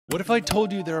What if I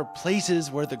told you there are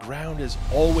places where the ground is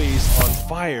always on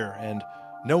fire and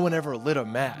no one ever lit a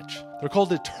match? They're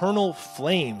called eternal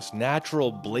flames,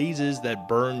 natural blazes that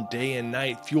burn day and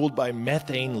night, fueled by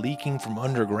methane leaking from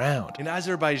underground. In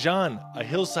Azerbaijan, a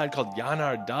hillside called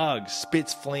Yanar Dag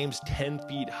spits flames 10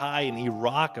 feet high. In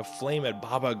Iraq, a flame at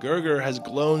Baba Gurgur has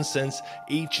glown since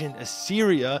ancient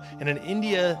Assyria. And in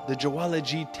India, the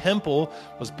Jawalaji temple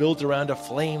was built around a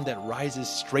flame that rises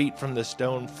straight from the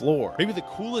stone floor. Maybe the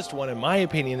coolest one, in my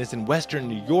opinion, is in western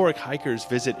New York. Hikers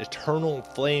visit Eternal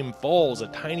Flame Falls, a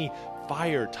tiny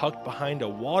fire tucked behind a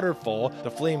waterfall.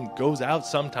 The flame goes out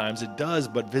sometimes, it does,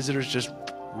 but visitors just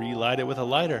relight it with a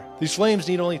lighter. These flames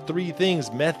need only 3 things: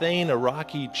 methane, a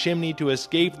rocky chimney to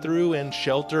escape through, and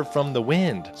shelter from the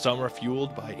wind. Some are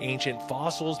fueled by ancient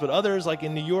fossils, but others, like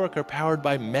in New York, are powered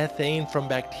by methane from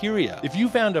bacteria. If you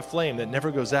found a flame that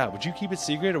never goes out, would you keep it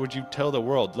secret or would you tell the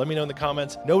world? Let me know in the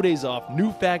comments. No days off,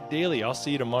 new fact daily. I'll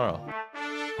see you tomorrow.